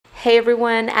Hey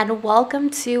everyone, and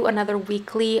welcome to another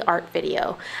weekly art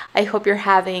video. I hope you're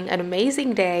having an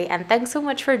amazing day and thanks so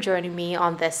much for joining me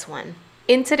on this one.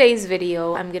 In today's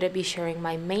video, I'm going to be sharing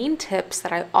my main tips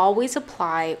that I always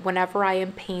apply whenever I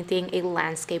am painting a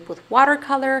landscape with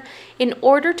watercolor in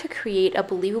order to create a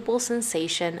believable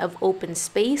sensation of open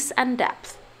space and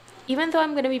depth. Even though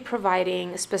I'm going to be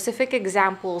providing specific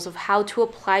examples of how to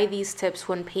apply these tips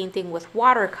when painting with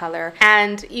watercolor,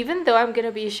 and even though I'm going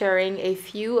to be sharing a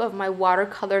few of my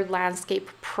watercolor landscape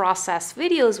process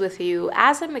videos with you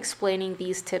as I'm explaining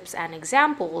these tips and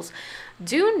examples,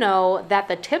 do know that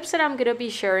the tips that I'm going to be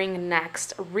sharing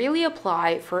next really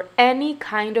apply for any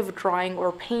kind of drawing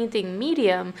or painting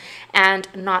medium. And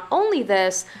not only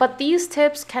this, but these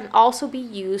tips can also be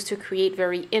used to create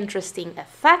very interesting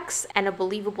effects and a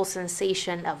believable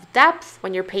sensation of depth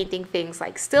when you're painting things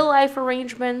like still life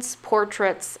arrangements,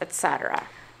 portraits, etc.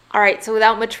 Alright, so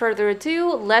without much further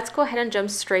ado, let's go ahead and jump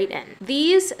straight in.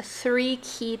 These three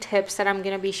key tips that I'm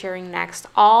going to be sharing next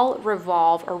all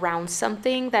revolve around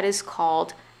something that is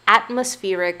called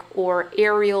atmospheric or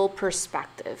aerial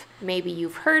perspective. Maybe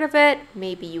you've heard of it,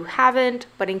 maybe you haven't,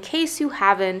 but in case you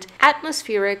haven't,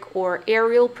 atmospheric or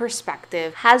aerial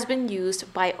perspective has been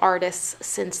used by artists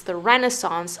since the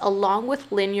Renaissance, along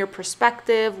with linear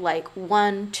perspective like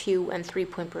 1, 2, and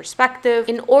 3-point perspective,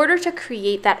 in order to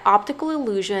create that optical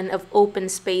illusion of open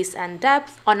space and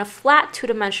depth on a flat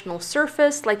two-dimensional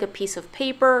surface like a piece of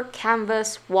paper,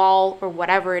 canvas, wall, or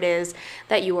whatever it is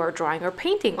that you are drawing or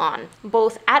painting on.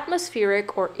 Both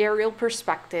atmospheric or aerial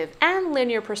perspective and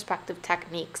linear perspective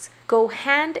techniques go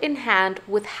hand in hand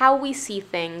with how we see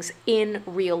things in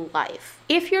real life.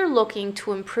 If you're looking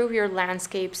to improve your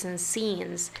landscapes and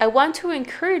scenes, I want to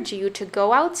encourage you to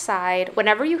go outside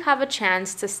whenever you have a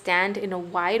chance to stand in a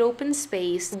wide open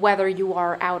space, whether you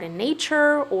are out in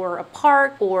nature or a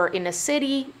park or in a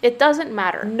city, it doesn't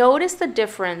matter. Notice the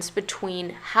difference between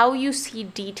how you see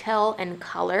detail and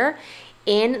color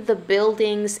in the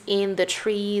buildings, in the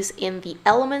trees, in the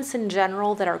elements in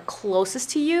general that are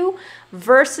closest to you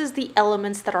versus the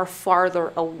elements that are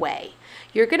farther away.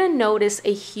 You're going to notice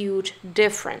a huge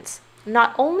difference.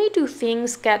 Not only do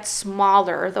things get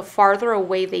smaller the farther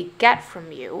away they get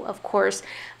from you, of course,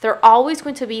 there are always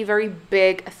going to be very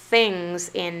big things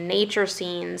in nature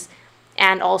scenes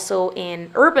and also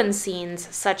in urban scenes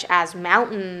such as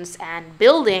mountains and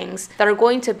buildings that are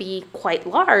going to be quite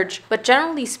large, but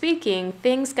generally speaking,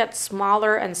 things get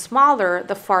smaller and smaller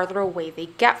the farther away they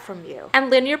get from you. And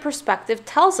linear perspective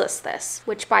tells us this,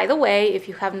 which, by the way, if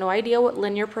you have no idea what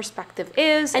linear perspective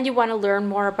is and you want to learn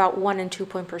more about 1 and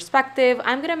 2-point perspective,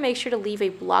 I'm going to make sure to leave a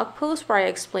blog post where I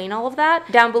explain all of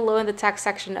that down below in the text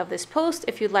section of this post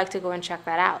if you'd like to go and check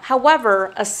that out.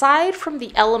 However, aside from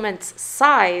the element's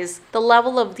size, the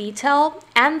level of detail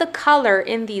and the color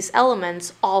in these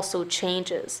elements also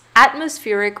changes.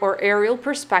 Atmospheric or aerial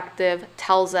perspective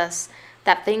tells us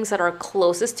that things that are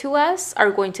closest to us are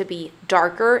going to be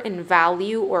darker in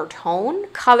value or tone.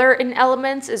 Color in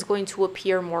elements is going to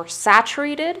appear more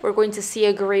saturated. We're going to see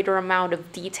a greater amount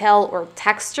of detail or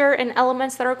texture in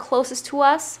elements that are closest to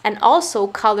us. And also,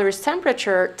 color's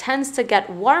temperature tends to get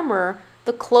warmer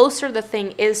the closer the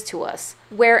thing is to us,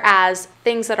 whereas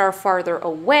things that are farther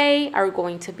away are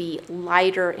going to be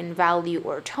lighter in value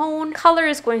or tone. Color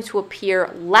is going to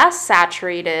appear less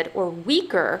saturated or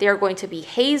weaker. They are going to be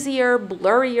hazier,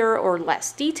 blurrier, or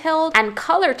less detailed, and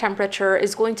color temperature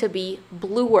is going to be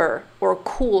bluer or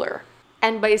cooler.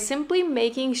 And by simply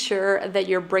making sure that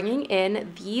you're bringing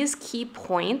in these key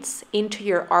points into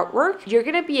your artwork, you're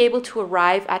going to be able to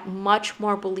arrive at much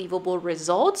more believable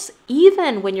results,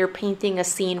 even when you're painting a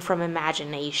scene from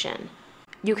imagination.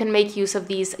 You can make use of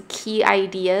these key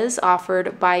ideas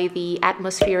offered by the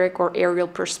atmospheric or aerial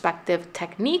perspective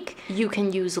technique. You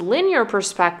can use linear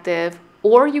perspective,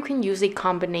 or you can use a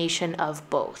combination of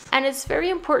both. And it's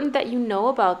very important that you know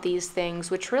about these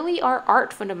things, which really are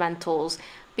art fundamentals,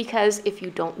 because if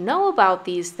you don't know about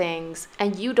these things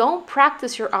and you don't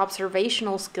practice your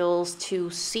observational skills to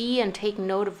see and take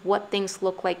note of what things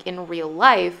look like in real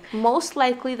life, most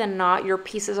likely than not, your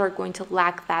pieces are going to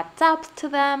lack that depth to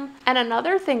them. And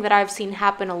another thing that I've seen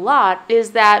happen a lot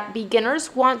is that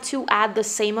beginners want to add the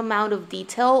same amount of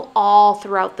detail all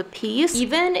throughout the piece,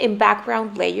 even in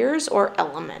background layers or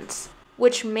elements,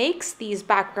 which makes these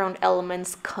background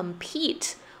elements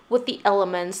compete with the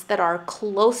elements that are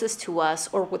closest to us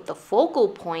or with the focal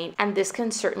point, and this can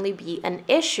certainly be an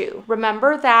issue.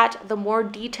 Remember that the more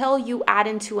detail you add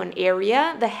into an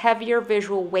area, the heavier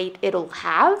visual weight it'll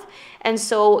have, and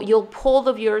so you'll pull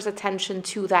the viewer's attention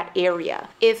to that area.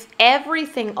 If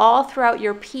everything all throughout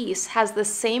your piece has the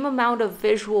same amount of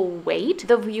visual weight,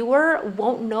 the viewer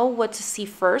won't know what to see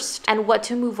first and what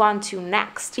to move on to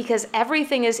next, because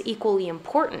everything is equally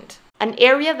important. An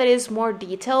area that is more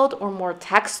detailed or more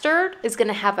textured is going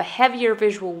to have a heavier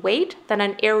visual weight than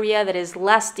an area that is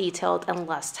less detailed and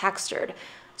less textured.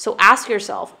 So ask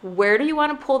yourself, where do you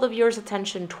want to pull the viewer's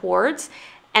attention towards?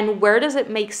 And where does it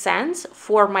make sense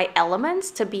for my elements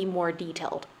to be more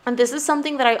detailed? And this is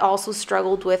something that I also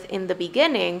struggled with in the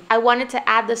beginning. I wanted to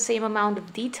add the same amount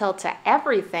of detail to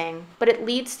everything, but it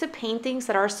leads to paintings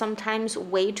that are sometimes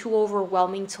way too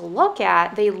overwhelming to look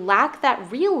at. They lack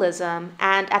that realism,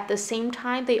 and at the same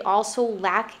time, they also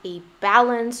lack a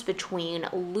balance between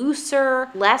looser,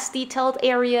 less detailed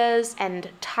areas and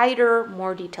tighter,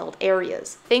 more detailed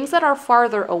areas. Things that are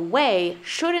farther away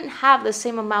shouldn't have the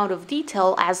same amount of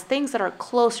detail as things that are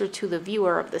closer to the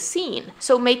viewer of the scene.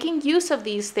 So making use of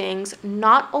these things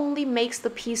not only makes the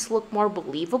piece look more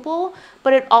believable,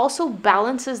 but it also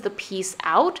balances the piece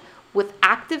out with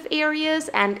active areas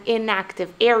and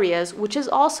inactive areas, which is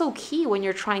also key when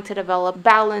you're trying to develop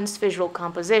balanced visual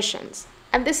compositions.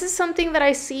 And this is something that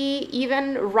I see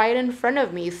even right in front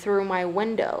of me through my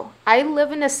window. I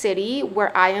live in a city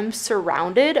where I am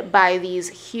surrounded by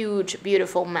these huge,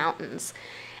 beautiful mountains.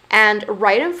 And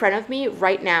right in front of me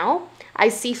right now, I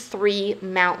see 3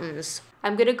 mountains.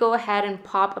 I'm gonna go ahead and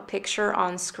pop a picture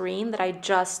on screen that I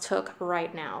just took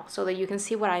right now so that you can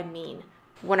see what I mean.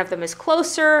 One of them is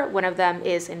closer, one of them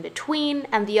is in between,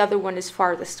 and the other one is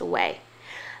farthest away.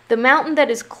 The mountain that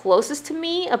is closest to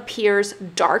me appears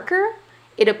darker,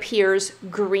 it appears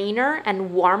greener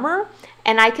and warmer,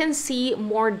 and I can see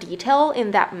more detail in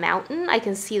that mountain. I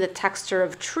can see the texture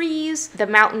of trees. The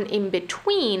mountain in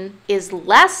between is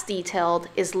less detailed,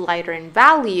 is lighter in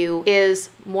value, is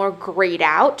more grayed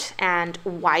out and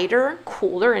wider,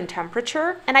 cooler in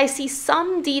temperature. And I see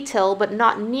some detail, but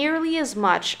not nearly as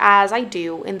much as I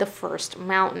do in the first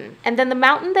mountain. And then the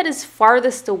mountain that is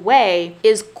farthest away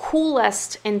is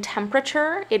coolest in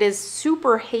temperature. It is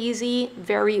super hazy,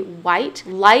 very white,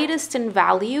 lightest in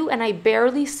value, and I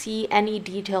barely see any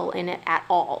detail in it at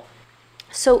all.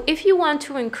 So if you want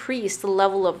to increase the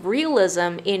level of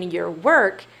realism in your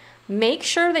work, make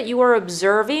sure that you are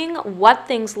observing what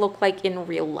things look like in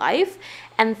real life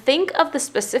and think of the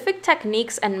specific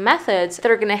techniques and methods that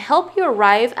are going to help you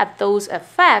arrive at those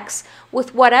effects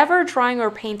with whatever drawing or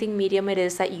painting medium it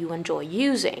is that you enjoy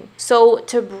using. So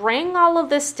to bring all of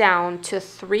this down to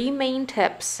 3 main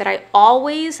tips that I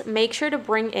always make sure to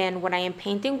bring in when I am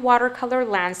painting watercolor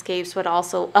landscapes, but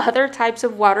also other types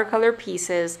of watercolor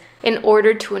pieces, in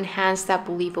order to enhance that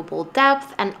believable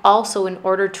depth and also in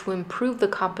order to improve the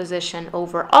composition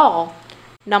overall.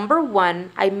 Number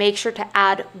 1, I make sure to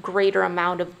add greater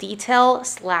amount of detail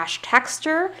 /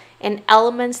 texture in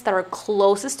elements that are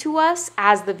closest to us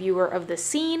as the viewer of the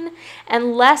scene,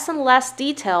 and less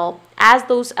detail as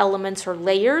those elements or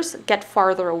layers get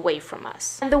farther away from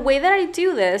us. And the way that I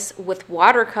do this with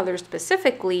watercolor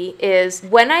specifically is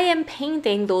when I am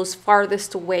painting those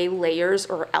farthest away layers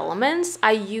or elements,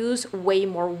 I use way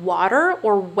more water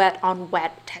or wet on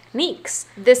wet techniques.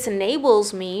 This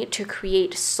enables me to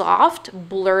create soft,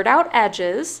 blurred out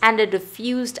edges and a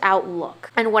diffused out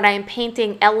look. And when I am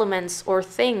painting elements or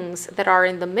things that are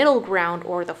in the middle ground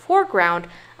or the foreground,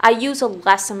 I use a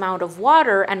less amount of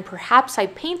water and perhaps I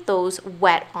paint those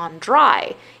wet on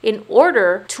dry in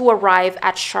order to arrive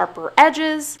at sharper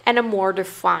edges and a more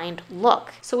defined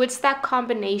look. So it's that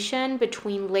combination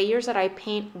between layers that I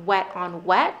paint wet on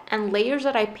wet and layers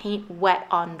that I paint wet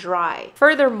on dry.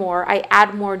 Furthermore, I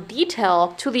add more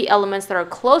detail to the elements that are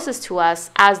closest to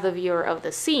us as the viewer of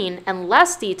the scene and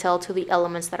less detail to the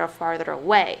elements that are farther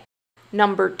away.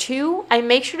 Number 2, I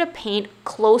make sure to paint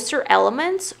closer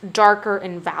elements darker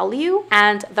in value,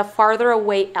 and the farther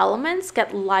away elements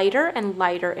get lighter and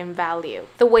lighter in value.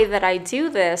 The way that I do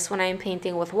this when I'm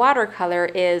painting with watercolor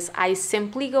is I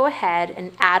simply go ahead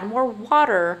and add more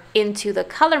water into the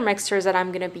color mixtures that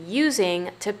I'm going to be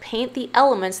using to paint the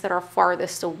elements that are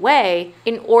farthest away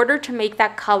in order to make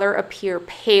that color appear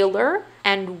paler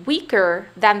and weaker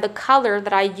than the color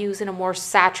that I use in a more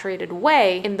saturated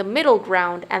way in the middle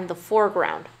ground and the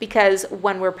foreground. Because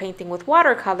when we're painting with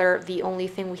watercolor, the only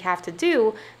thing we have to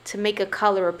do to make a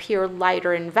color appear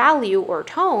lighter in value or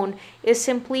tone is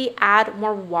simply add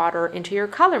more water into your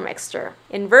color mixture.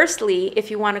 Inversely, if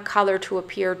you want a color to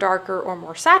appear darker or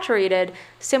more saturated,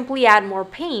 simply add more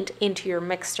paint into your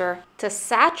mixture to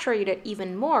saturate it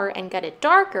even more and get it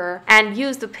darker, and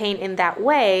use the paint in that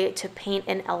way to paint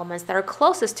in elements that are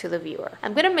closest to the viewer.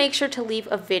 I'm going to make sure to leave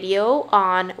a video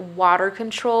on water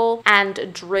control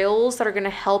and drills that are going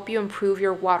to help you improve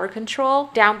your water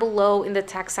control down below in the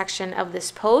text section of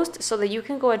this post so that you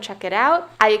can go and check it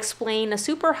out. I explain a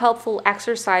super helpful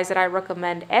exercise that I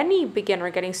recommend any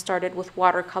beginner getting started with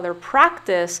watercolor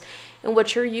practice, in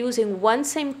which you're using one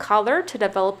same color to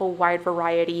develop a wide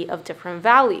variety of different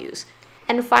values.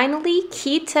 And finally,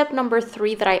 key tip number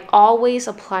 3 that I always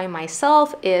apply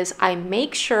myself is I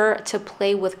make sure to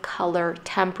play with color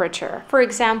temperature. For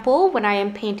example, when I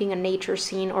am painting a nature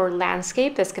scene or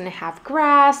landscape that's going to have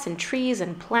grass and trees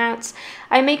and plants,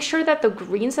 I make sure that the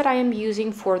greens that I am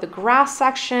using for the grass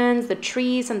sections, the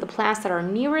trees, and the plants that are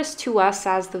nearest to us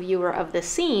as the viewer of the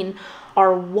scene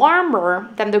are warmer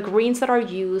than the greens that are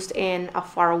used in a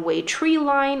faraway tree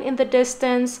line in the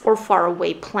distance or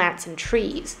faraway plants and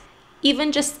trees.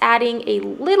 Even just adding a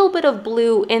little bit of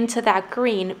blue into that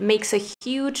green makes a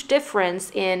huge difference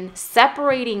in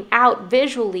separating out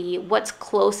visually what's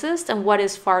closest and what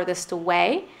is farthest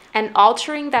away, and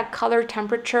altering that color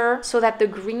temperature so that the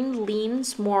green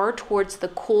leans more towards the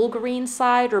cool green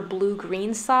side or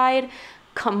blue-green side,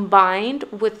 combined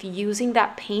with using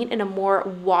that paint in a more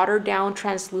watered down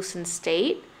translucent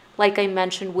state, like I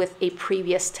mentioned with a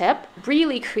previous tip,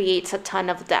 really creates a ton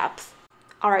of depth.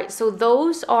 All right, so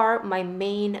those are my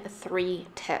main 3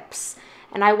 tips.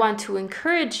 And I want to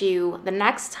encourage you, the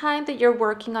next time that you're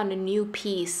working on a new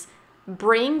piece,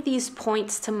 bring these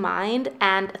points to mind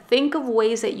and think of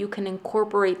ways that you can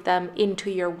incorporate them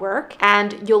into your work,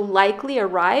 and you'll likely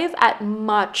arrive at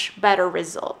much better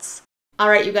results. All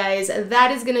right, you guys,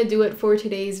 that is gonna do it for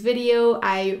today's video.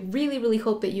 I really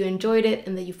hope that you enjoyed it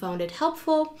and that you found it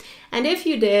helpful. And if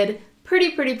you did,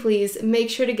 pretty please make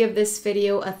sure to give this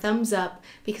video a thumbs up,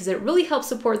 because it really helps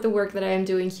support the work that I am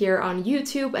doing here on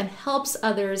YouTube and helps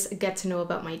others get to know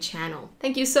about my channel.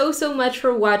 Thank you so much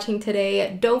for watching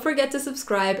today. Don't forget to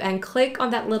subscribe and click on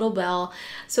that little bell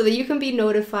so that you can be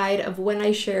notified of when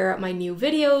I share my new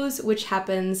videos, which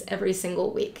happens every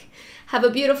single week. Have a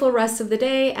beautiful rest of the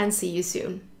day and see you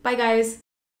soon. Bye guys.